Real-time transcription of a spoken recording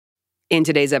In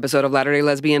today's episode of Latter-day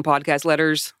Lesbian Podcast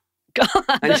Letters. God,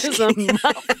 that is a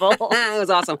mouthful. It was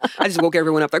awesome. I just woke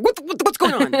everyone up like, what's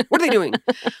going on? What are they doing?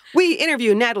 We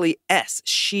interview Natalie S.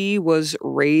 She was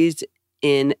raised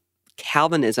in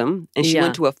Calvinism, and she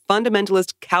went to a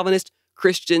fundamentalist Calvinist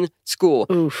Christian school.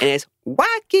 Oof. And it's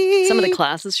wacky. Some of the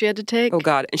classes she had to take. Oh,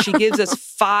 God. And she gives us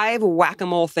 5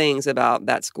 whack-a-mole things about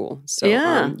that school. So you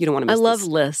don't want to miss I love this.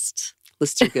 lists.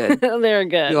 Lists are good. They're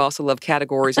good. You also love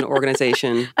categories and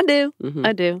organization. I do. Mhm.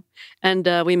 I do. And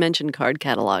we mentioned card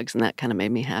catalogs, and that kind of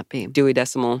made me happy. Dewey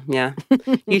Decimal, yeah.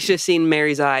 You should have seen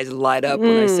Mary's eyes light up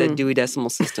when I said Dewey Decimal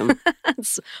System.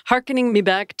 It's hearkening me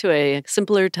back to a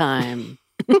simpler time.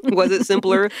 Was it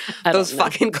simpler? I Those don't know.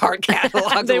 fucking card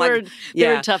catalogs. They I'm like,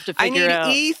 were tough to figure out.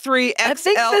 I need E3 I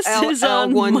think this is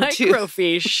on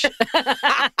microfiche.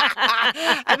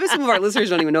 I bet some of our listeners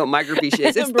don't even know what microfiche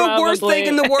is. It's the worst thing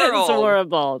in the world. It's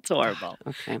horrible. It's horrible.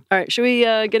 Okay. All right, should we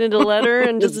get into the letter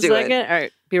in just Let's a do it. second? All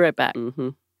right, be right back. Mm-hmm.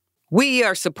 We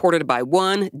are supported by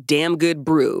One Damn Good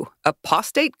Brew,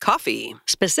 Apostate Coffee.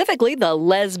 Specifically, the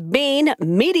Lesbian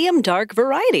medium dark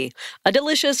variety. A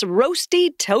delicious,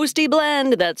 roasty, toasty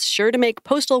blend that's sure to make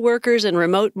postal workers in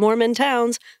remote Mormon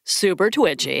towns super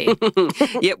twitchy.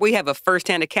 Yep, we have a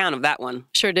first-hand account of that one.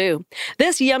 Sure do.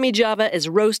 This yummy Java is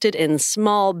roasted in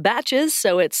small batches,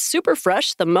 so it's super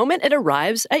fresh the moment it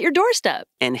arrives at your doorstep.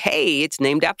 And hey, it's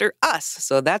named after us,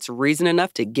 so that's reason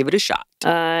enough to give it a shot.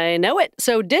 I know it.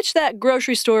 So ditch that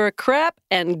grocery store crap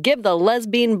and give the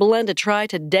Lesbian blend a try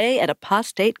today at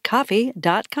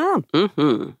apostatecoffee.com.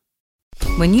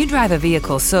 Mm-hmm. When you drive a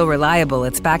vehicle so reliable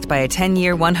it's backed by a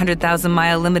 10-year,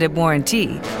 100,000-mile limited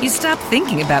warranty, you stop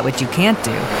thinking about what you can't do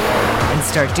and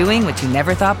start doing what you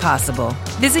never thought possible.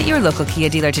 Visit your local Kia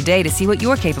dealer today to see what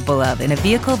you're capable of in a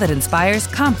vehicle that inspires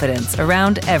confidence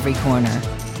around every corner.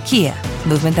 Kia,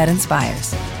 movement that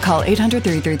inspires. Call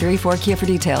 800-333-4KIA for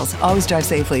details. Always drive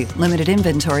safely. Limited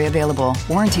inventory available.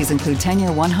 Warranties include 10-year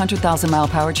 100,000-mile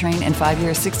powertrain and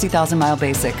 5-year 60,000-mile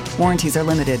basic. Warranties are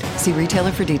limited. See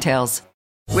retailer for details.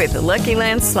 With the Lucky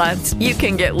Land Slots, you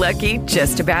can get lucky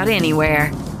just about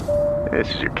anywhere.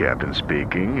 This is your captain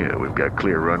speaking. We've got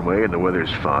clear runway and the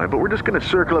weather's fine, but we're just going to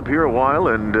circle up here a while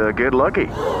and get lucky.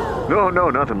 No,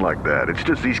 nothing like that. It's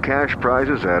just these cash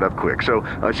prizes add up quick. So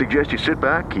I suggest you sit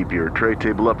back, keep your tray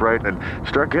table upright, and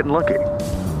start getting lucky.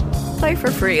 Play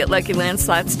for free at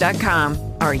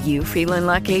LuckyLandSlots.com. Are you feeling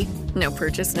lucky? No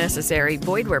purchase necessary.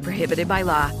 Void where prohibited by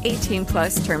law. 18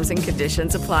 plus terms and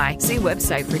conditions apply. See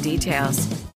website for details.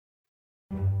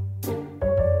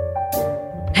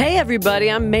 Hey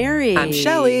everybody, I'm Mary. I'm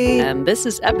Shelley. And this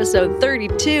is episode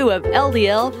 32 of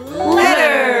LDL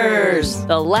Letters,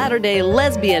 the Latter-day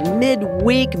Lesbian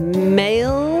Midweek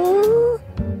Mail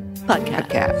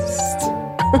Podcast.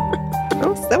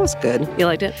 That was good. You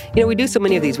liked it? You know, we do so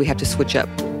many of these, we have to switch up,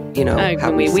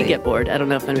 how we say get it. bored. I don't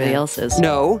know if anybody else is.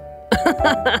 No.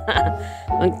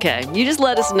 Okay, you just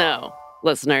let us know,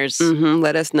 listeners. Mm-hmm.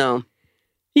 Let us know.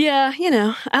 Yeah,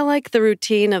 I like the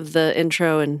routine of the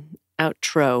intro and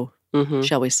outro, Mm-hmm.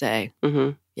 shall we say.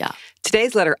 Mm-hmm. Yeah.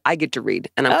 Today's letter I get to read,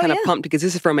 and I'm kind of pumped because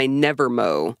this is from a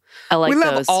Nevermo. I like we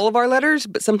love those. all of our letters,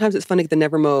 but sometimes it's fun to get the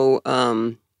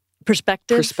Nevermo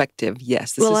perspective.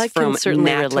 Yes, this I is from can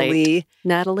certainly Natalie relate.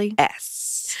 Natalie?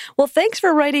 S. Well, thanks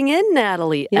for writing in,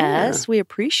 Natalie Yeah. S. We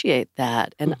appreciate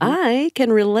that. And Mm-hmm. I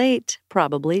can relate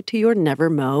probably to your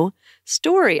Nevermo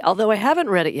story, although I haven't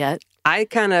read it yet. I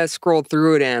kind of scrolled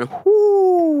through it and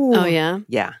whoo. Oh, yeah?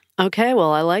 Yeah. Okay,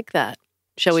 well, I like that.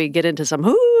 Shall we get into some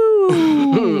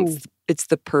whoo? It's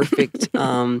the perfect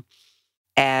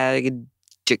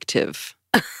adjective.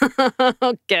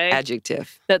 Okay.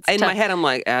 Adjective. That's In tough. my head, I'm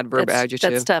like adverb,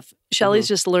 adjective. That's tough. Shelley's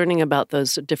just learning about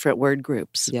those different word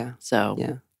groups. Yeah. So,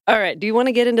 Yeah. All right. Do you want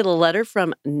to get into the letter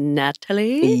from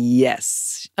Natalie?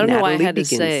 Yes. I don't know why I Natalie had to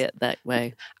begins. say it that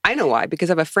way. I know why, because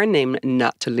I have a friend named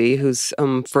Natalie who's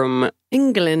from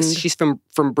England. She's from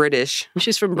British.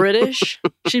 She's from British.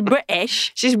 She's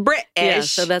British. She's British. Yeah,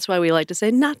 so that's why we like to say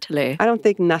Natalie. I don't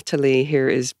think Natalie here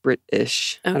is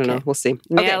British. I don't know. Okay. We'll see. Okay.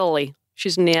 Natalie.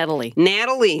 She's Natalie.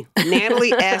 Natalie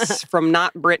S. from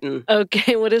Not Britain.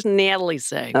 Okay, what does Natalie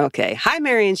say? Okay. Hi,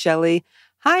 Mary and Shelley.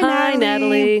 Hi,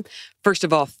 Natalie. First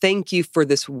of all, thank you for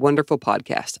this wonderful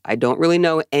podcast. I don't really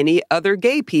know any other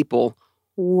gay people.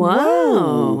 Wow.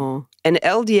 Whoa. And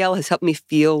LDL has helped me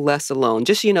feel less alone.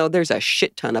 Just, there's a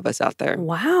shit ton of us out there.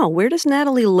 Wow. Where does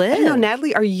Natalie live? I don't know,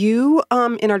 Natalie, are you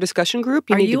in our discussion group?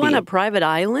 Are you on a private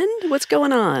island? What's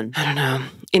going on? I don't know.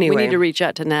 Anyway. We need to reach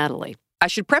out to Natalie. I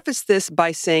should preface this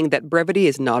by saying that brevity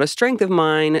is not a strength of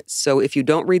mine, so if you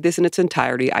don't read this in its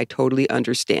entirety, I totally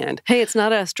understand. Hey, it's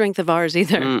not a strength of ours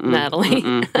either, Natalie.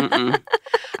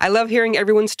 I love hearing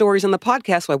everyone's stories on the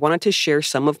podcast, so I wanted to share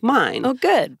some of mine. Oh,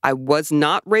 good. I was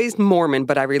not raised Mormon,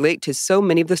 but I relate to so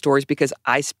many of the stories because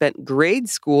I spent grade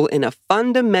school in a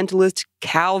fundamentalist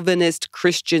Calvinist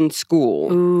Christian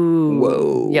school. Ooh.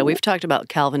 Whoa. Yeah, we've talked about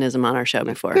Calvinism on our show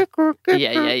before.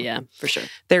 Yeah, for sure.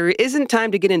 There isn't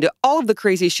time to get into all of the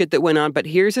crazy shit that went on, but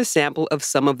here's a sample of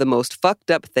some of the most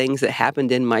fucked up things that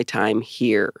happened in my time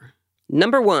here.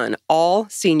 Number 1, all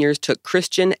seniors took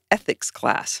Christian ethics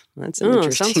class. That's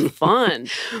interesting. Sounds fun.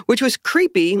 Which was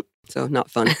creepy, so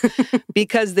not fun,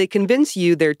 because they convince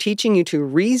you they're teaching you to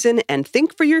reason and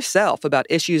think for yourself about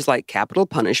issues like capital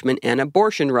punishment and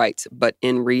abortion rights. But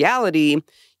in reality,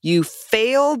 you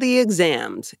fail the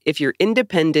exams if your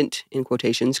independent, in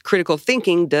quotations, critical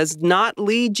thinking does not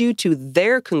lead you to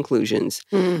their conclusions.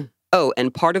 Oh,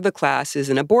 and part of the class is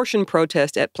an abortion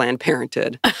protest at Planned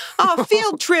Parenthood. Oh,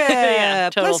 field trip!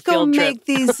 Total Let's go field make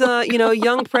trip. these,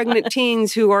 young pregnant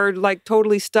teens who are like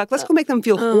totally stuck. Let's go make them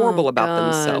feel horrible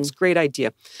about themselves. Great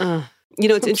idea.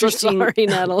 It's interesting. So sorry,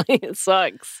 Natalie. It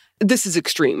sucks. This is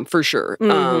extreme for sure.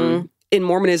 In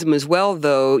Mormonism as well,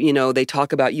 though, they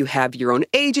talk about you have your own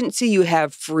agency, you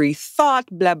have free thought,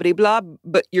 blah, blah, blah,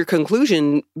 but your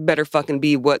conclusion better fucking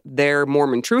be what their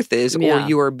Mormon truth is, or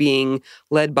you are being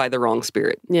led by the wrong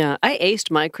spirit. Yeah, I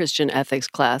aced my Christian ethics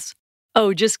class.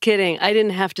 Oh, just kidding. I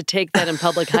didn't have to take that in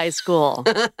public high school.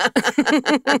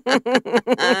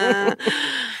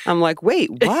 I'm like, wait,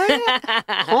 what?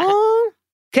 Huh?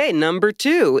 Okay, number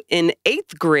 2. In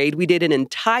 8th grade, we did an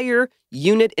entire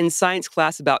unit in science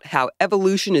class about how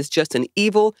evolution is just an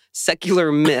evil,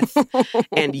 secular myth,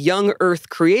 and young Earth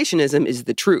creationism is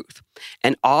the truth.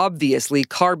 And obviously,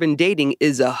 carbon dating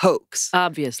is a hoax.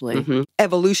 Obviously.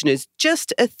 Evolution is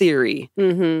just a theory.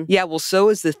 Yeah, well, so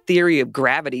is the theory of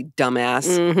gravity,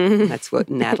 dumbass. That's what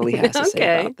Natalie has to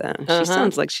say about that. She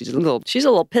sounds like she's a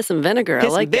little piss and vinegar. I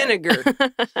like vinegar.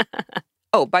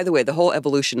 Oh, by the way, the whole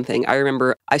evolution thing, I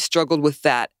remember I struggled with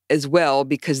that as well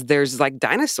because there's like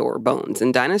dinosaur bones,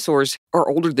 and dinosaurs are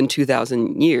older than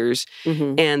 2,000 years.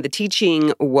 And the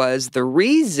teaching was the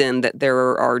reason that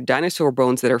there are dinosaur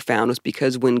bones that are found was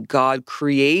because when God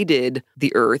created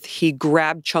the earth, he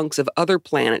grabbed chunks of other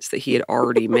planets that he had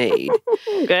already made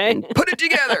and put it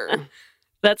together.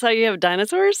 That's how you have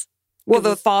dinosaurs? Well,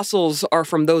 the fossils are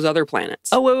from those other planets.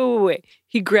 Oh, wait.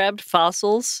 He grabbed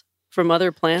fossils from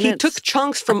other planets? He took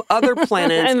chunks from other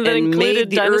planets and made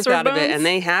the earth out of it, and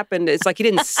they happened. It's like he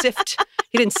didn't sift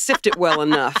it well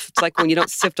enough. It's like when you don't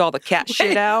sift all the cat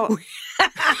shit out.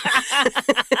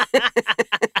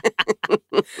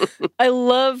 I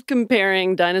love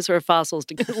comparing dinosaur fossils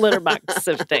to litter box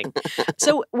sifting.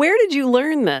 So where did you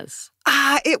learn this?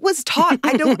 It was taught.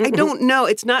 I don't know.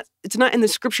 It's not in the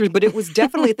scriptures, but it was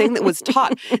definitely a thing that was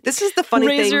taught. This is the funny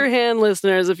thing. Raise your hand,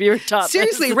 listeners, if you're taught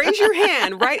Seriously, this. raise your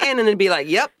hand, right in, and then be like,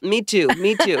 yep, me too.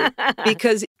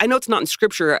 Because I know it's not in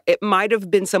scripture. It might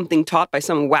have been something taught by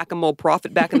some whack-a-mole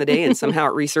prophet back in the day, and somehow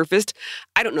it resurfaced.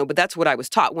 I don't know, but that's what I was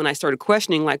taught when I started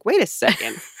questioning, like, wait a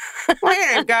second.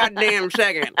 Wait a goddamn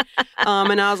second.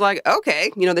 And I was like, okay.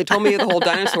 They told me the whole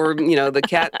dinosaur, the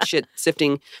cat shit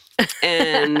sifting.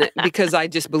 And because I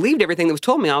just believed everything that was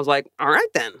told me, I was like, all right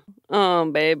then. Oh,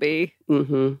 baby.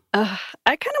 I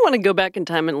kind of want to go back in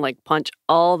time and punch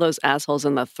all those assholes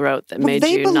in the throat that made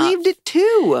you not. They believed it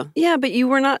too. Yeah, but you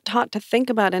were not taught to think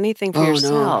about anything for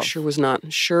yourself. No,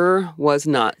 sure was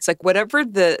not. It's like whatever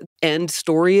the end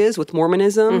story is with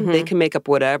Mormonism, they can make up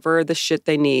whatever the shit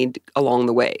they need along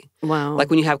the way. Wow. Like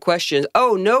when you have questions,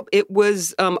 oh, nope, it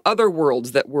was other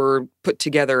worlds that were put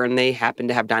together and they happened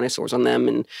to have dinosaurs on them.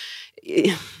 And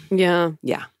yeah.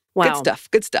 Wow.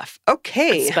 Good stuff.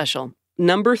 Okay. That's special.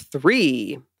 Number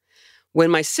 3. When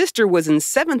my sister was in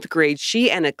 7th grade, she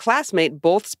and a classmate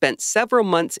both spent several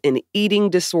months in eating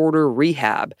disorder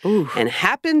rehab and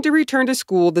happened to return to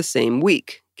school the same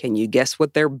week. Can you guess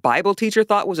what their Bible teacher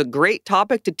thought was a great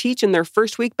topic to teach in their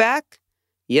first week back?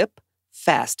 Yep,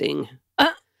 fasting.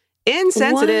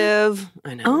 Insensitive.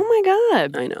 What? I know. Oh my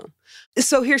God. I know.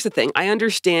 So here's the thing. I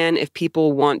understand if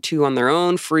people want to, on their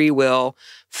own free will,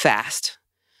 fast,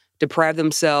 deprive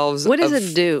themselves what does of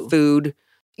it do? Food.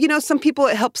 Some people,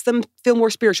 it helps them feel more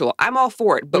spiritual. I'm all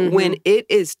for it. But when it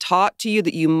is taught to you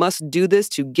that you must do this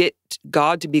to get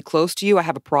God to be close to you, I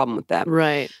have a problem with that.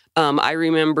 Right. I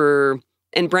remember,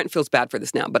 and Brent feels bad for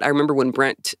this now, but I remember when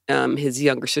Brent, his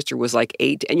younger sister, was like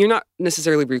 8, and you're not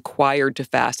necessarily required to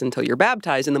fast until you're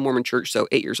baptized in the Mormon church, so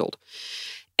 8 years old.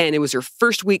 And it was her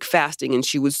first week fasting, and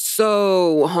she was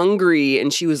so hungry,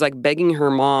 and she was like begging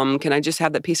her mom, can I just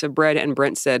have that piece of bread? And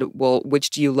Brent said, well, which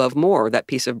do you love more, that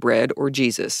piece of bread or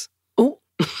Jesus? Oh,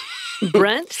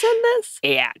 Brent said this?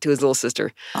 Yeah, to his little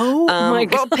sister. Oh, my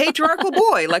God. Well, patriarchal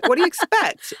boy. Like, what do you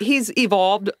expect? He's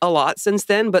evolved a lot since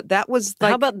then, but that was like...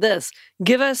 How about this?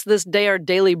 Give us this day our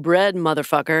daily bread,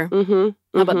 motherfucker.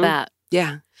 Mm-hmm, How about that?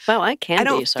 Yeah. Wow, I can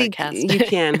don't be think sarcastic. you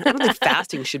can. I don't think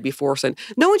fasting should be forced.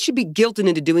 No one should be guilted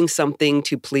into doing something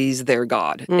to please their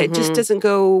God. It just doesn't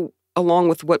go along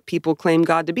with what people claim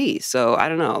God to be. So I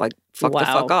don't know, like fuck the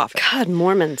fuck off. God,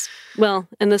 Mormons. Well,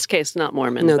 in this case, not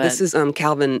Mormon. No, but this is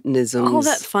Calvinism. all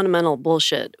that fundamental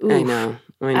bullshit. Oof. I know.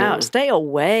 Ow, stay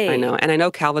away. I know. And I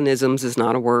know Calvinisms is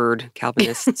not a word.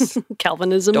 Calvinists.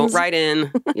 Calvinism. Don't write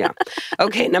in. Yeah.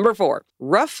 Okay, number 4.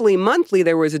 Roughly monthly,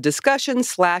 there was a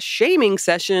discussion/shaming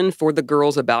session for the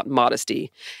girls about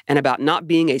modesty and about not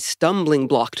being a stumbling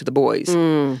block to the boys.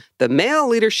 The male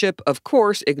leadership, of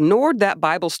course, ignored that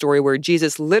Bible story where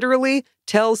Jesus literally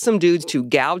tells some dudes to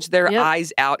gouge their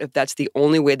eyes out if that's the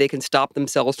only way they can stop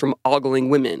themselves from ogling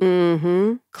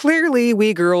women. Clearly,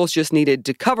 we girls just needed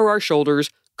to cover our shoulders,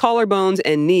 collarbones,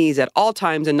 and knees at all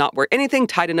times and not wear anything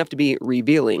tight enough to be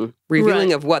revealing.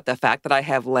 Revealing of what? The fact that I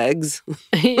have legs?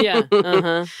 Yeah.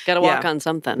 Gotta walk on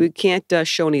something. We can't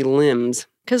show any limbs.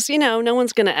 Because, no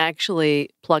one's going to actually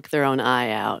pluck their own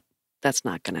eye out. That's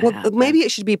not going to happen. Maybe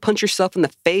it should be punch yourself in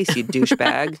the face, you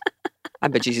douchebag. I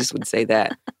bet Jesus would say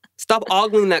that. Stop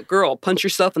ogling that girl. Punch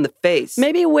yourself in the face.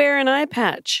 Maybe wear an eye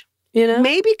patch,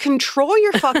 Maybe control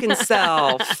your fucking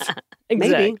self.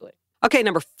 Exactly. Maybe. Okay,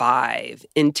 number 5.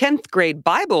 In 10th grade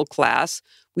Bible class,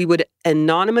 we would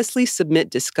anonymously submit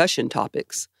discussion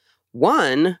topics.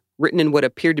 One, written in what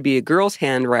appeared to be a girl's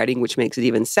handwriting, which makes it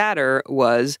even sadder,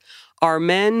 was, are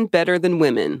men better than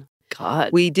women? God.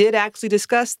 We did actually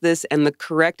discuss this, and the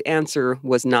correct answer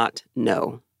was not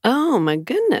no. Oh, my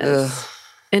goodness. Ugh.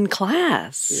 In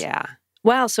class. Yeah.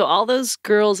 Wow, so all those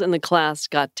girls in the class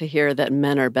got to hear that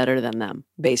men are better than them.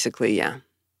 Basically, yeah.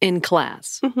 In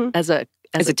class. As a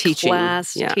teaching.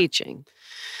 Class teaching.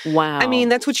 Wow. I mean,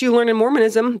 that's what you learn in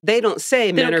Mormonism. They don't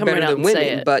say men are better than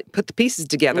women, but put the pieces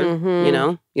together,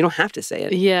 You don't have to say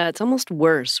it. Yeah, it's almost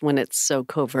worse when it's so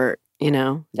covert,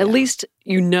 Yeah. At least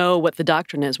you know what the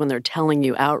doctrine is when they're telling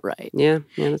you outright. Yeah,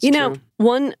 that's true.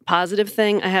 One positive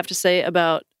thing I have to say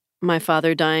about my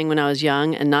father dying when I was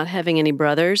young and not having any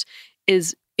brothers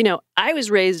is, I was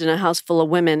raised in a house full of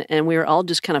women and we were all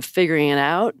just kind of figuring it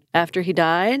out after he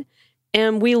died.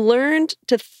 And we learned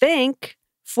to think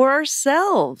for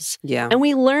ourselves. Yeah. And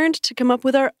we learned to come up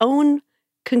with our own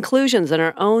conclusions and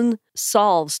our own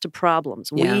solves to problems.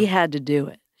 Yeah. We had to do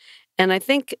it. And I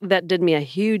think that did me a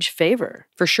huge favor.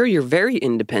 For sure, you're very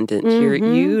independent.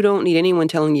 You don't need anyone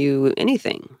telling you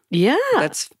anything. Yeah.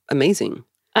 That's amazing.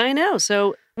 I know.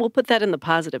 So we'll put that in the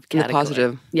positive category. In the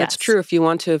positive. Yes. That's true if you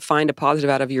want to find a positive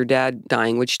out of your dad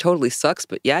dying, which totally sucks.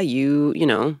 But yeah, you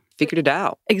figured it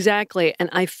out. Exactly. And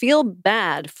I feel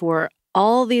bad for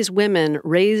all these women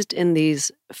raised in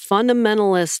these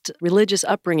fundamentalist religious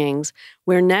upbringings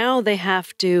where now they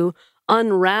have to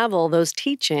unravel those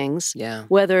teachings,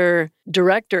 whether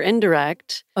direct or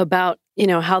indirect, about,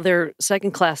 how they're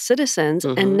second-class citizens.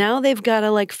 And now they've got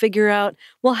to figure out,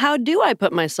 well, how do I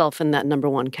put myself in that number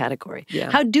one category?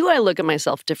 Yeah. How do I look at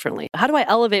myself differently? How do I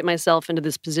elevate myself into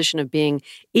this position of being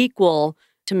equal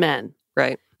to men?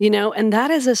 Right. And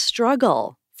that is a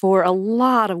struggle for a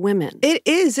lot of women. It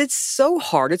is. It's so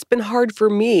hard. It's been hard for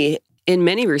me in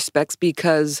many respects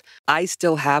because I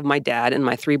still have my dad and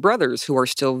my 3 brothers who are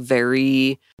still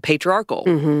very patriarchal.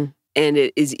 And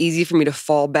it is easy for me to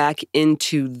fall back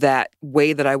into that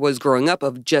way that I was growing up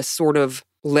of just sort of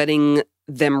letting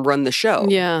them run the show.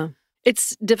 Yeah.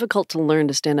 It's difficult to learn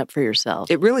to stand up for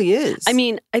yourself. It really is. I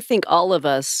mean, I think all of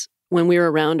us, when we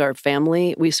were around our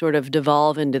family, we sort of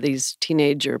devolve into these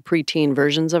teenage or preteen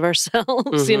versions of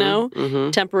ourselves,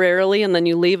 temporarily. And then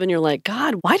you leave and you're like,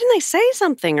 God, why didn't I say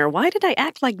something? Or why did I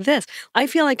act like this? I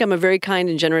feel like I'm a very kind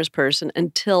and generous person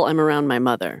until I'm around my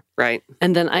mother. Right.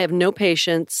 And then I have no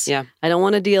patience. Yeah. I don't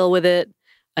want to deal with it.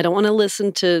 I don't want to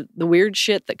listen to the weird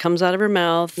shit that comes out of her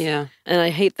mouth. Yeah. And I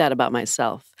hate that about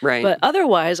myself. Right. But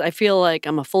otherwise, I feel like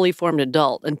I'm a fully formed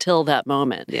adult until that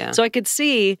moment. Yeah. So I could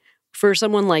see for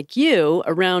someone like you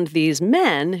around these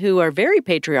men who are very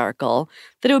patriarchal,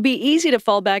 that it would be easy to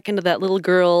fall back into that little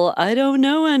girl, I don't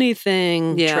know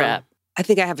anything trap. I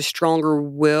think I have a stronger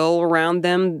will around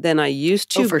them than I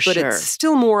used to, for but sure. it's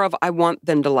still more of I want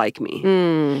them to like me.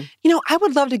 I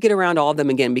would love to get around all of them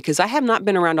again because I have not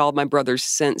been around all of my brothers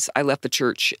since I left the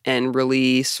church and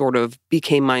really sort of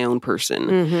became my own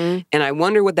person. And I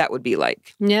wonder what that would be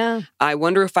like. Yeah. I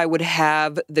wonder if I would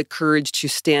have the courage to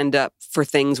stand up for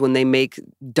things when they make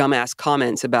dumbass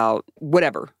comments about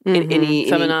whatever.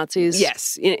 Feminazis.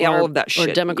 Yes, all of that shit.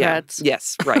 Or Democrats. Yeah.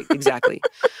 Yes, right, exactly.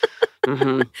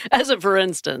 As a for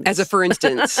instance.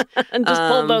 And just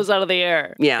pull those out of the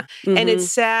air. Yeah. And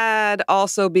it's sad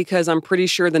also because I'm pretty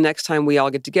sure the next time we all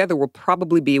get together will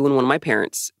probably be when one of my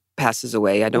parents passes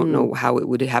away. I don't know how it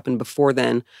would happen before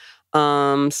then.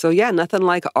 So yeah, nothing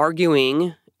like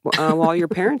arguing while your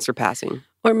parents are passing.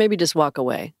 Or maybe just walk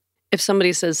away. If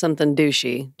somebody says something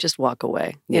douchey, just walk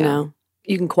away, you know?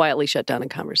 You can quietly shut down a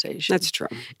conversation. That's true.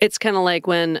 It's kind of like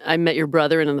when I met your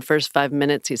brother, and in the first 5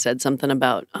 minutes, he said something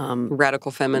about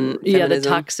radical feminism. Yeah, the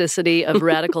toxicity of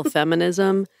radical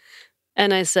feminism.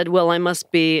 And I said, well, I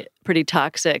must be pretty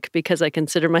toxic because I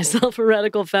consider myself a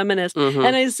radical feminist.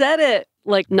 And I said it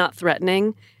like not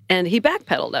threatening. And he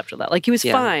backpedaled after that. Like he was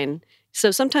fine. So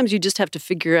sometimes you just have to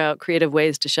figure out creative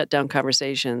ways to shut down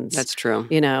conversations. That's true.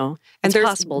 And it's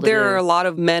possible to there do. are a lot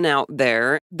of men out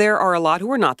there. There are a lot who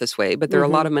are not this way, but there are a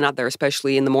lot of men out there,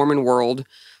 especially in the Mormon world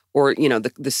or,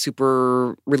 the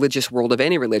super religious world of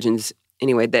any religions,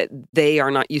 anyway, that they are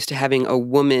not used to having a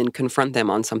woman confront them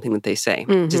on something that they say.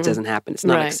 It just doesn't happen. It's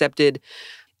not accepted.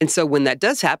 And so when that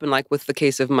does happen, like with the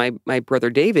case of my brother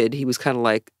David, he was kind of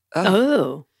like,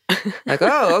 oh. Like,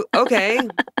 oh, okay.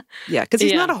 Yeah, because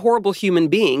he's not a horrible human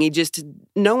being.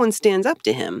 No one stands up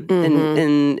to him.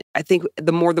 And I think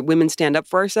the more that women stand up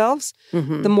for ourselves,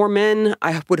 the more men,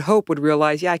 I would hope, would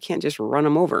realize, I can't just run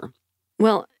them over.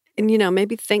 Well, and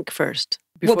maybe think first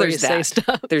before you say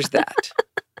stuff. There's that.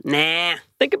 Nah.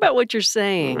 Think about what you're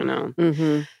saying. I know.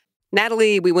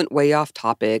 Natalie, we went way off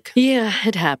topic. Yeah,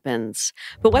 it happens.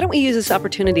 But why don't we use this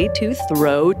opportunity to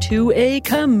throw to a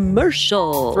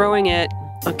commercial? Throwing it.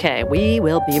 Okay, we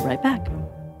will be right back.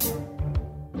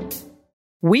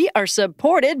 We are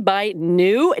supported by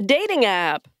New Dating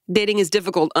App. Dating is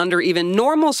difficult under even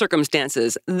normal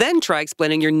circumstances. Then try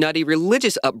explaining your nutty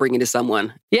religious upbringing to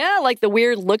someone. Yeah, like the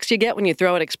weird looks you get when you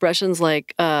throw out expressions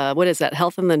like, what is that?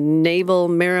 Health in the navel,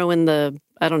 marrow in the,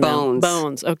 I don't know.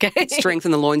 Bones. Okay. Strength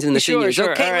in the loins and the sinews.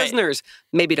 Sure. Okay, right. Listeners,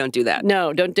 maybe don't do that.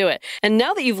 No, don't do it. And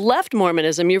now that you've left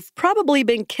Mormonism, you've probably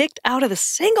been kicked out of the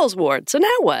singles ward. So now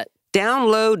what?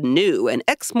 Download New, an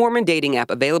ex-Mormon dating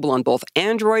app available on both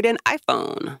Android and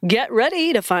iPhone. Get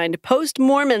ready to find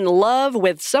post-Mormon love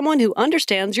with someone who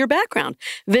understands your background.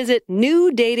 Visit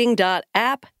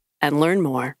newdating.app and learn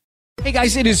more. Hey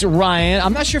guys, it is Ryan.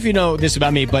 I'm not sure if you know this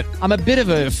about me, but I'm a bit of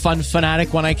a fun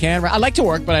fanatic when I can. I like to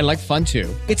work, but I like fun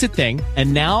too. It's a thing.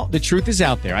 And now the truth is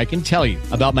out there. I can tell you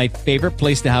about my favorite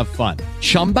place to have fun.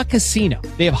 Chumba Casino.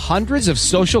 They have hundreds of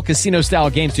social casino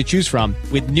style games to choose from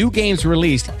with new games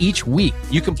released each week.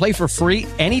 You can play for free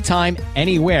anytime,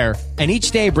 anywhere. And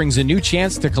each day brings a new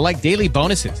chance to collect daily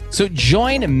bonuses. So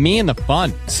join me in the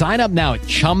fun. Sign up now at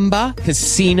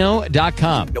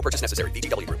ChumbaCasino.com. No purchase necessary.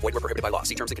 VGW. Void where prohibited by law.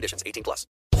 See terms and conditions. 18+.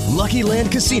 Lucky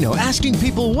Land Casino, asking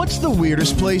people, what's the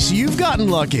weirdest place you've gotten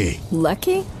lucky?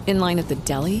 Lucky? In line at the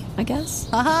deli, I guess?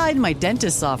 Aha, in my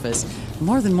dentist's office.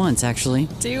 More than once, actually.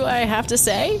 Do I have to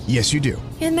say? Yes, you do.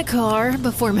 In the car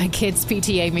before my kids'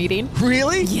 PTA meeting.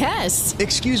 Really? Yes.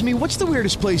 Excuse me, what's the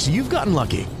weirdest place you've gotten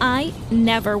lucky? I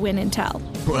never win and tell.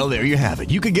 Well, there you have it.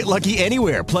 You can get lucky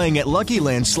anywhere, playing at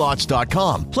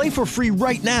LuckyLandSlots.com. Play for free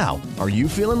right now. Are you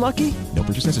feeling lucky? No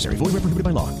purchase necessary. Void where prohibited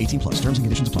by law. 18+. Terms and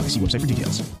conditions apply. See website for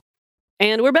details.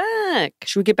 And we're back.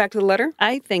 Should we get back to the letter?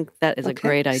 I think that is a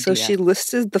great idea. So she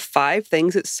listed the 5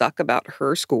 things that suck about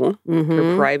her school,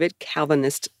 her private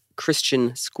Calvinist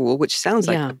Christian school, which sounds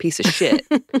like a piece of shit.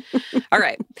 All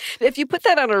right. If you put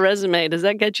that on a resume, does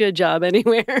that get you a job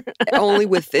anywhere? Only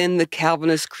within the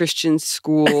Calvinist Christian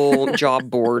school job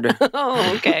board.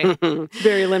 Oh, okay.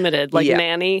 Very limited. Like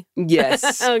nanny?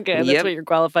 Yes. Okay, that's what you're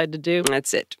qualified to do?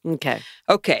 That's it. Okay.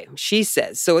 Okay, she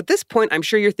says, so at this point, I'm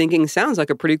sure you're thinking, sounds like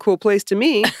a pretty cool place to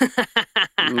me.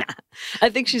 No. I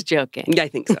think she's joking. Yeah, I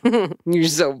think so. You're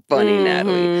so funny,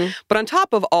 Natalie. But on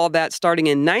top of all that, starting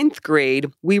in 9th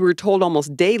grade, we were told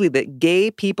almost daily that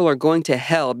gay people are going to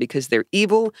hell because they're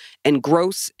evil and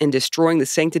gross and destroying the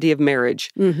sanctity of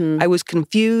marriage. I was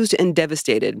confused and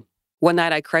devastated. One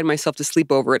night I cried myself to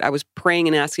sleep over it. I was praying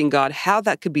and asking God how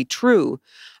that could be true.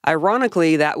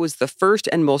 Ironically, that was the first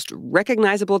and most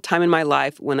recognizable time in my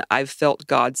life when I've felt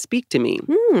God speak to me.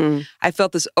 I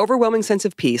felt this overwhelming sense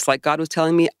of peace, like God was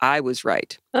telling me I was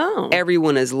right. Oh.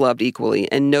 Everyone is loved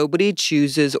equally, and nobody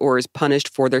chooses or is punished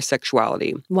for their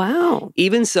sexuality. Wow.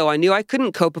 Even so, I knew I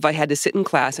couldn't cope if I had to sit in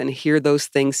class and hear those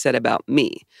things said about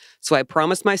me. So I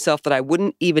promised myself that I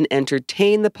wouldn't even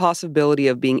entertain the possibility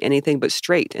of being anything but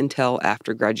straight until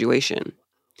after graduation.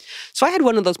 So I had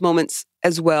one of those moments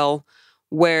as well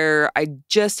where I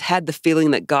just had the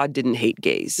feeling that God didn't hate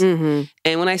gays. And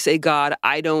when I say God,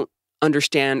 I don't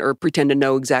understand or pretend to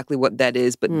know exactly what that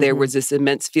is, but there was this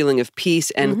immense feeling of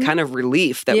peace and kind of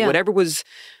relief that whatever was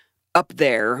up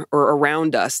there or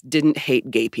around us didn't hate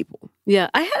gay people. Yeah,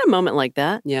 I had a moment like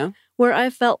that. Yeah. Where I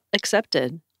felt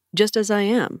accepted just as I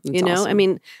am. That's you know, awesome. I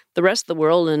mean, the rest of the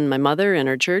world and my mother and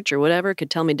her church or whatever could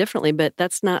tell me differently, but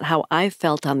that's not how I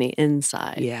felt on the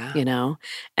inside. Yeah. You know,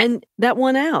 and that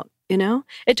won out. You know,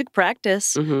 it took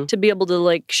practice to be able to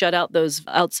like shut out those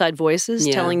outside voices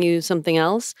telling you something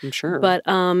else. I'm sure. But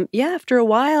yeah, after a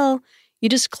while, you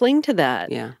just cling to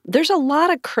that. Yeah. There's a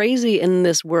lot of crazy in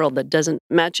this world that doesn't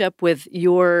match up with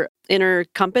your inner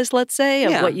compass, let's say,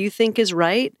 of what you think is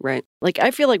right. Right. Like,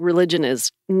 I feel like religion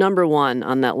is number one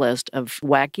on that list of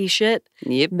wacky shit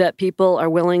that people are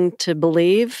willing to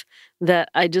believe that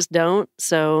I just don't.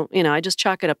 So, you know, I just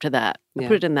chalk it up to that. I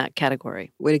put it in that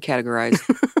category. Way to categorize.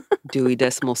 Dewey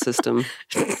Decimal System.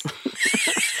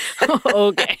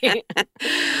 Okay.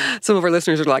 Some of our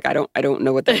listeners are like, I don't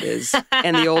know what that is.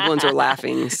 And the old ones are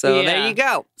laughing. So there you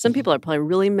go. Some people are probably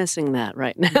really missing that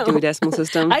right now. Dewey Decimal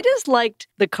System. I just liked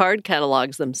the card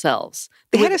catalogs themselves.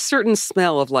 They had a certain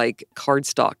smell of like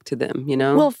cardstock to them, you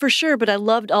know? Well, for sure, but I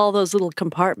loved all those little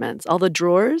compartments, all the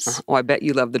drawers. Oh, I bet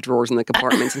you loved the drawers and the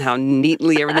compartments and how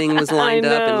neatly everything was lined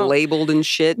up and labeled and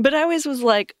shit. But I always was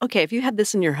like, okay, if you had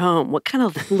this in your home, what kind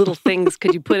of little things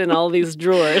could you put in all these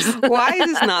drawers? Why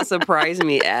does this not surprise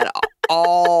me at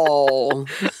all?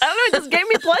 I don't know, it just gave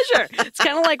me pleasure. It's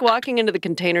kind of like walking into the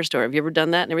Container Store. Have you ever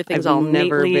done that? And everything's all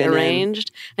neatly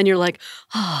arranged. And you're like,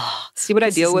 oh, see what I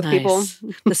deal with, people?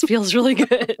 This feels really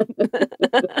good.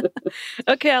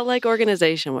 Okay, I like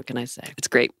organization. What can I say? It's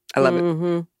great. I love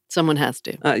it. Someone has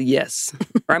to. Yes.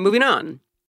 All right, moving on.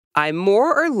 I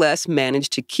more or less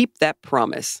managed to keep that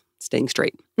promise, staying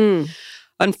straight.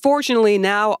 Unfortunately,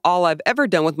 now all I've ever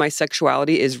done with my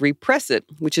sexuality is repress it,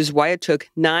 which is why it took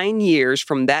 9 years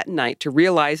from that night to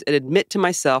realize and admit to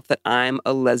myself that I'm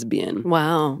a lesbian.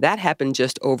 Wow. That happened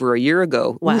just over a year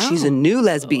ago. Wow. Ooh, she's a new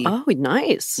lesbian. Oh,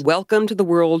 nice. Welcome to the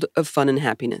world of fun and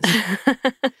happiness.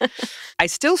 I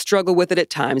still struggle with it at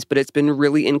times, but it's been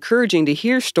really encouraging to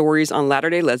hear stories on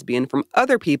Latter-day Lesbian from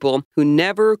other people who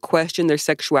never questioned their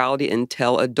sexuality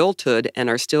until adulthood and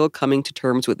are still coming to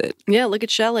terms with it. Yeah, look at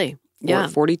Shelley. Yeah.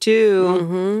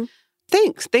 42.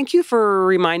 Thanks. Thank you for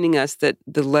reminding us that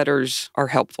the letters are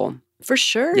helpful. For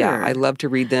sure. Yeah, I love to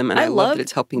read them, and I love that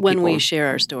it's helping when people. we share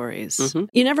our stories.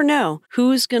 You never know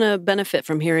who's going to benefit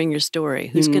from hearing your story,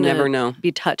 who's going to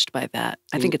be touched by that.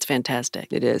 I think it's fantastic.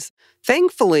 It is.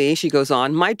 Thankfully, she goes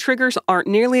on, my triggers aren't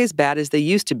nearly as bad as they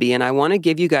used to be, and I want to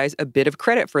give you guys a bit of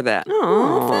credit for that.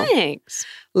 Oh, thanks.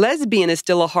 Lesbian is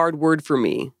still a hard word for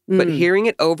me, but hearing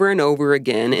it over and over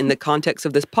again in the context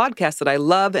of this podcast that I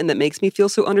love and that makes me feel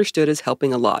so understood is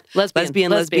helping a lot. Lesbian.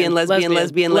 Everyone, lesbian.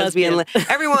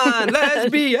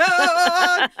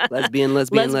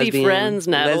 Lesbian. Friends,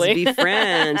 Natalie. Lesbian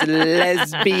friends.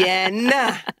 Lesbian.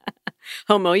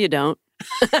 Homo, you don't.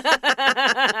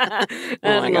 That's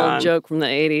an old joke from the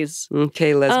 80s.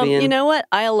 Okay, lesbian. You know what?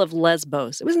 Isle of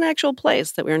Lesbos. It was an actual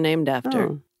place that we were named after.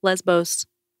 Oh. Lesbos.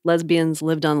 Lesbians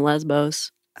lived on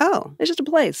Lesbos. Oh. It's just a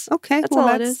place. Okay. That's all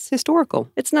it is. Historical.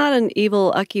 It's not an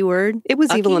evil, ucky word. It was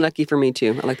ucky? Evil and ucky for me,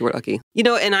 too. I like the word ucky. You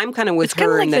know, and I'm kind of with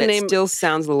her in that it still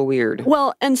sounds a little weird.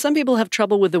 Well, and some people have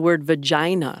trouble with the word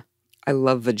vagina. I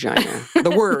love vagina.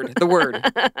 The word.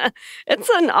 It's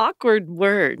an awkward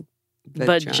word.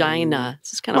 Vagina.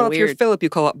 This is kind of weird. Well, if you're Philip, you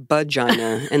call it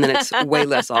budgina, and then it's way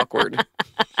less awkward.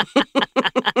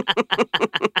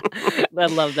 I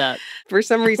love that. For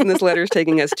some reason, this letter is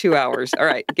taking us 2 hours. All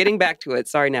right, getting back to it.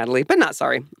 Sorry, Natalie, but not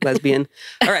sorry, lesbian.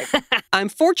 All right. I'm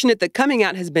fortunate that coming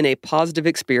out has been a positive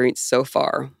experience so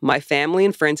far. My family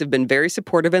and friends have been very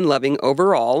supportive and loving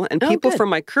overall, and people from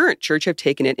my current church have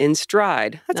taken it in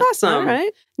stride. That's awesome. All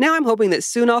right. Now I'm hoping that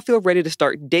soon I'll feel ready to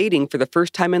start dating for the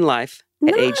first time in life.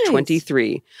 at age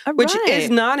 23, which is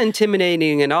not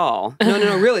intimidating at all.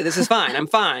 No, really, this is fine. I'm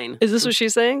fine. Is this what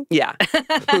she's saying? Yeah.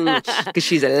 Because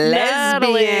she's a lesbian.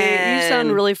 Natalie, you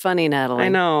sound really funny, Natalie. I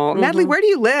know. Natalie, where do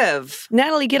you live?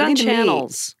 Natalie, get on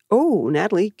channels. Oh,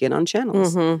 Natalie, get on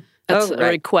channels. That's a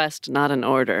request, not an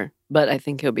order. But I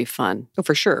think it'll be fun. Oh,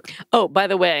 for sure. Oh, by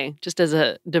the way, just as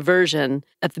a diversion,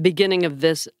 at the beginning of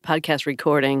this podcast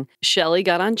recording, Shelley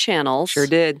got on channels. Sure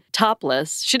did.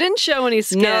 Topless. She didn't show any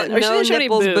skin. No, or she didn't show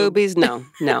nipples, any boobies. No.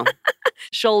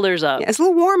 Shoulders up. Yeah, it's a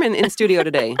little warm in studio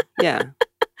today. Yeah.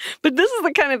 But this is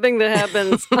the kind of thing that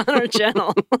happens on our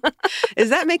channel. Is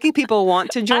that making people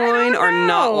want to join or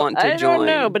not want to join? I don't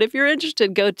know. But if you're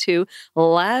interested, go to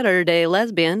Latter Day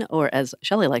Lesbian, or as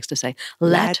Shelley likes to say,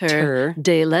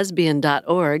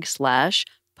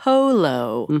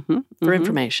 latterdaylesbian.org/polo for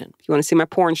information. If you want to see my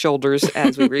porn shoulders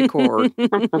as we record.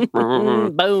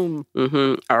 Boom.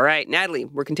 All right, Natalie,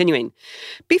 we're continuing.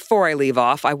 Before I leave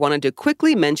off, I wanted to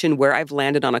quickly mention where I've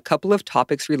landed on a couple of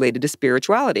topics related to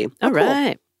spirituality. All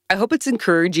right. I hope it's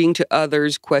encouraging to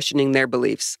others questioning their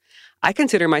beliefs. I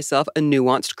consider myself a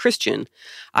nuanced Christian.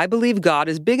 I believe God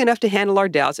is big enough to handle our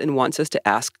doubts and wants us to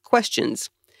ask questions.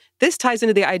 This ties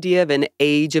into the idea of an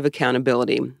age of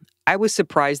accountability. I was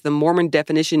surprised the Mormon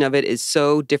definition of it is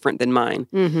so different than mine.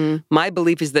 My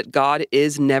belief is that God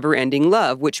is never-ending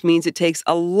love, which means it takes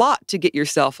a lot to get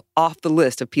yourself off the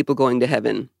list of people going to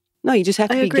heaven. No, you just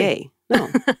have to be gay. No.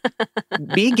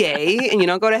 Be gay and you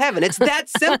don't go to heaven. It's that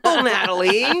simple,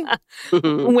 Natalie.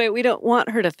 Wait, we don't want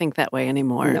her to think that way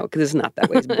anymore. No, because it's not that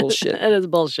way. It's bullshit. It is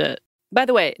bullshit. By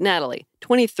the way, Natalie,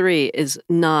 23 is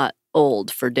not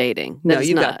old for dating. No,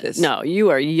 you got this. No, you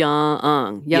are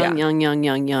young.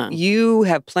 Young. You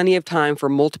have plenty of time for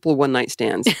multiple one-night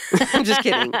stands. I'm just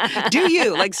kidding. Do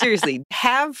you? Like, seriously,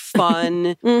 have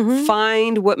fun.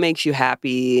 Find what makes you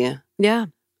happy. Yeah.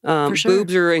 For sure.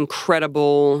 Boobs are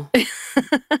incredible.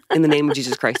 In the name of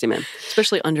Jesus Christ, amen.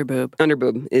 Especially underboob.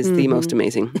 Underboob is the most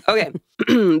amazing. Okay.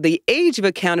 The age of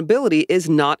accountability is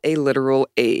not a literal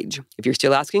age. If you're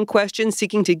still asking questions,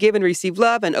 seeking to give and receive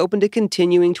love, and open to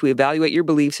continuing to evaluate your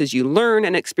beliefs as you learn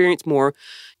and experience more,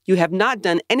 you have not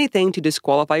done anything to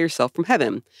disqualify yourself from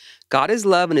heaven. God is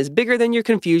love and is bigger than your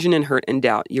confusion and hurt and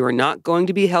doubt. You are not going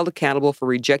to be held accountable for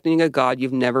rejecting a God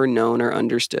you've never known or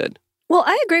understood. Well,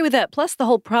 I agree with that. Plus the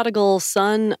whole prodigal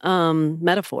son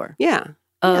metaphor. Yeah.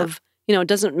 It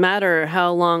doesn't matter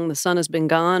how long the son has been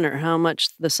gone or how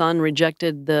much the son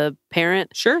rejected the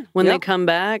parent. Sure. When they come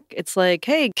back, it's like,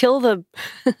 hey, kill the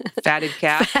fatted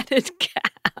calf.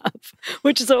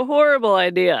 Which is a horrible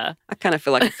idea. I kind of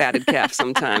feel like a fatted calf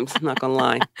sometimes, I'm not going to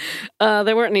lie.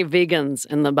 There weren't any vegans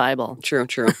in the Bible. True.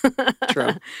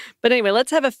 But anyway, let's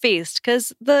have a feast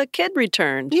because the kid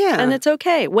returned. Yeah. And it's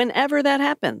okay whenever that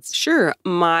happens. Sure.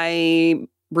 My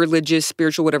religious,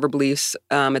 spiritual, whatever beliefs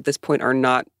at this point are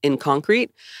not in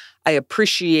concrete. I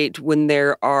appreciate when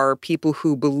there are people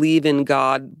who believe in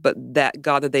God, but that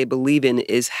God that they believe in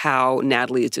is how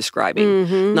Natalie is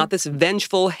describing. Not this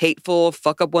vengeful, hateful,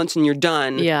 fuck up once and you're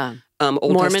done. Yeah.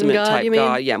 Old Mormon Testament God, type you mean?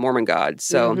 God. Yeah, Mormon God.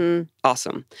 So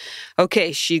awesome.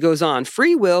 Okay, she goes on.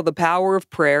 Free will, the power of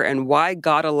prayer, and why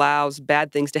God allows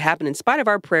bad things to happen in spite of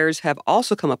our prayers have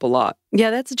also come up a lot. Yeah,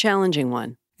 that's a challenging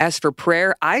one. As for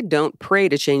prayer, I don't pray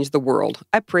to change the world.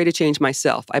 I pray to change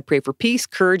myself. I pray for peace,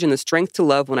 courage, and the strength to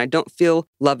love when I don't feel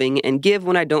loving and give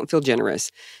when I don't feel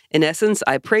generous. In essence,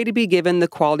 I pray to be given the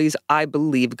qualities I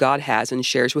believe God has and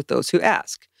shares with those who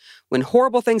ask. When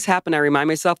horrible things happen, I remind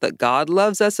myself that God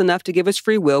loves us enough to give us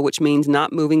free will, which means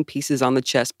not moving pieces on the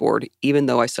chessboard, even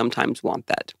though I sometimes want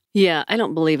that. Yeah, I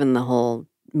don't believe in the whole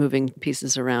moving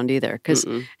pieces around either, because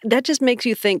that just makes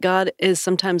you think God is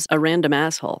sometimes a random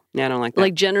asshole. Yeah, I don't like that.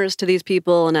 Like generous to these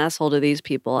people, an asshole to these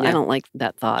people. Yeah. I don't like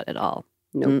that thought at all.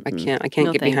 No, I can't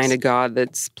get behind a God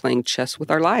that's playing chess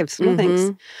with our lives. No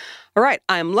thanks. All right,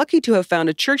 I'm lucky to have found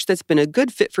a church that's been a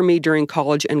good fit for me during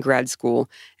college and grad school,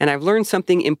 and I've learned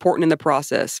something important in the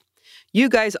process. You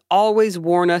guys always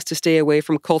warn us to stay away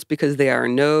from cults because they are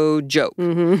no joke.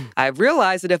 I've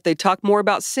realized that if they talk more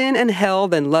about sin and hell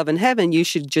than love and heaven, you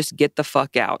should just get the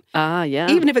fuck out. Yeah.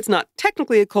 Even if it's not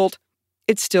technically a cult,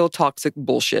 it's still toxic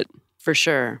bullshit. For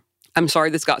sure. I'm sorry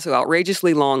this got so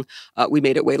outrageously long. We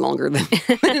made it way longer than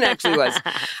it actually was.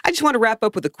 I just want to wrap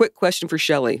up with a quick question for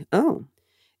Shelley. Oh.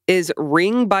 Is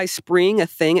ring by spring a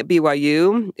thing at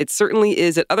BYU? It certainly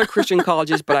is at other Christian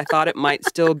colleges, but I thought it might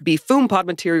still be FOOM-pod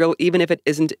material, even if it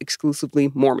isn't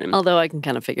exclusively Mormon. Although I can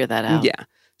kind of figure that out. Yeah.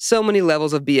 So many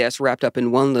levels of BS wrapped up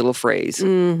in one little phrase.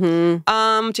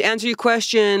 Mm-hmm. To answer your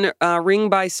question, ring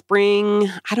by spring,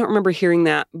 I don't remember hearing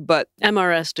that, but...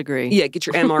 MRS degree. Yeah, get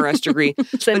your MRS degree.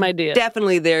 Same idea.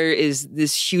 Definitely there is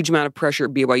this huge amount of pressure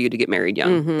at BYU to get married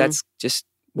young. Mm-hmm. That's just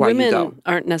why you go. Women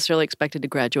aren't necessarily expected to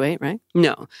graduate, right?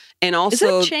 No. And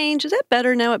also... Is that change? Is that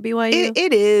better now at BYU?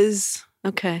 It is.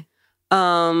 Okay.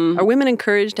 Are women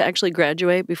encouraged to actually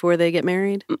graduate before they get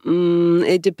married?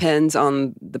 It depends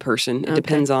on the person. It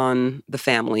depends on the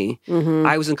family. Mm-hmm.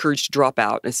 I was encouraged to drop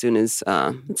out as soon as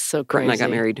it's so Brett and I crazy. got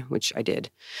married, which I did.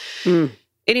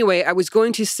 Anyway, I was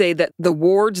going to say that the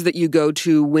wards that you go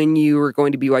to when you are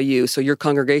going to BYU, so your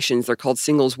congregations, they're called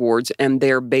singles wards, and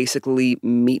they're basically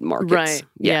meat markets. Right.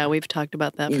 Yeah, we've talked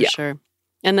about that for sure.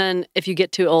 And then if you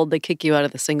get too old, they kick you out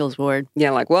of the singles ward. Yeah,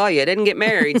 like, well, you didn't get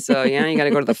married, so you got to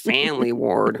go to the family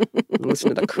ward and listen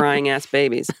to the crying-ass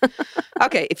babies.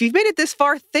 Okay, if you've made it this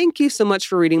far, thank you so much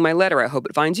for reading my letter. I hope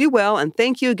it finds you well, and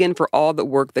thank you again for all the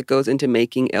work that goes into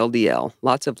making LDL.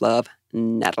 Lots of love,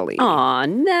 Natalie. Aw,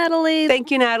 Natalie. Thank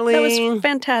you, Natalie. That was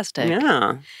fantastic.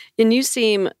 Yeah. And you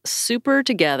seem super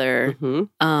together,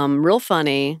 real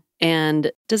funny.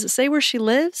 And does it say where she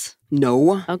lives?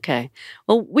 No. Okay.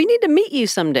 Well, we need to meet you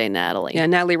someday, Natalie. Yeah,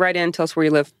 Natalie, write in. Tell us where you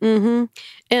live. Mm-hmm.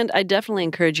 And I definitely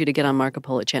encourage you to get on Marco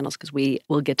Polo channels because we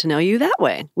will get to know you that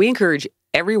way. We encourage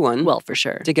everyone for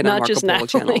sure. to get on Marco Polo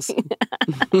channels.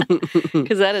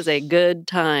 Because that is a good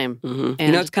time. And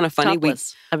you know, it's kind of funny.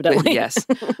 Evidently. Yes.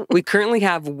 We currently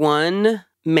have one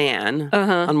man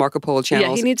on Marco Polo channels.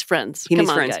 Yeah, he needs friends. He Come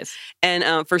needs on, friends. guys.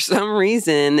 And for some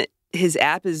reason... his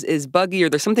app is buggy, or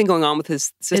there's something going on with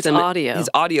his system. His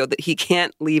audio that he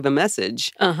can't leave a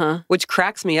message, which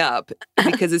cracks me up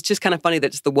because it's just kind of funny that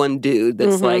it's the one dude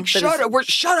that's like, shut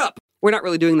up. We're not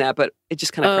really doing that, but it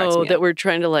just kind of cracks me up. That we're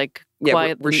trying to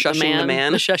quiet we're shushing the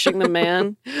man. Shushing the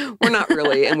man. We're not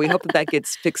really, and we hope that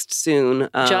gets fixed soon.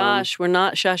 Josh, we're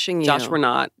not shushing you. Josh, we're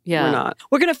not. Yeah. We're not.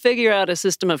 We're going to figure out a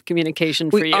system of communication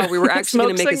for you. We were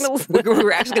actually going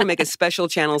to make a special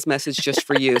channels message just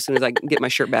for you as soon as I get my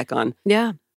shirt back on.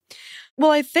 Yeah.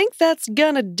 Well, I think that's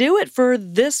going to do it for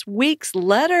this week's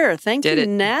letter. Thank you,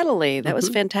 Natalie. That was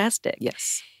fantastic.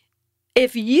 Yes.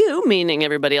 If you, meaning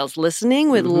everybody else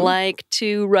listening, would like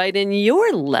to write in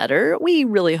your letter, we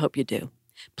really hope you do.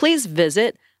 Please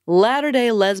visit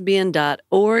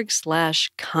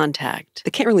latterdaylesbian.org/contact.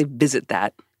 They can't really visit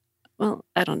that. Well,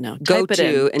 I don't know. Go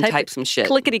to and type some shit.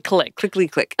 Clickety-click.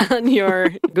 Clickety-click. On your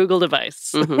Google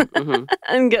device.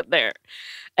 And get there.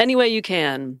 Any way you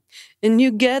can. And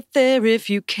you get there if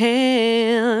you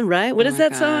can, right? What is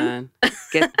that song?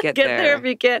 Get there if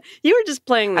you can. You were just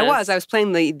playing this. I was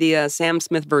playing the Sam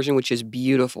Smith version, which is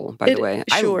beautiful, by the way.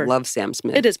 Sure. I love Sam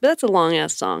Smith. It is, but that's a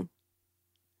long-ass song.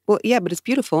 Well, yeah, but it's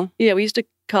beautiful. Yeah, we used to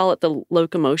call it the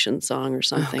locomotion song or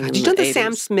something. Did you know that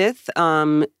Sam Smith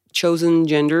chosen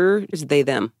gender is they,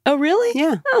 them? Oh, really?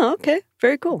 Yeah. Oh, okay.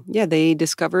 Very cool. Yeah, they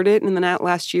discovered it in the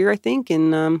last year, I think.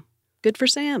 And good for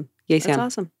Sam. Yay, Sam.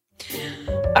 That's awesome.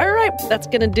 All right, that's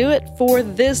going to do it for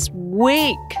this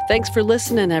week. Thanks for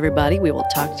listening, everybody. We will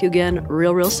talk to you again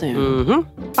real soon.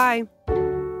 Bye.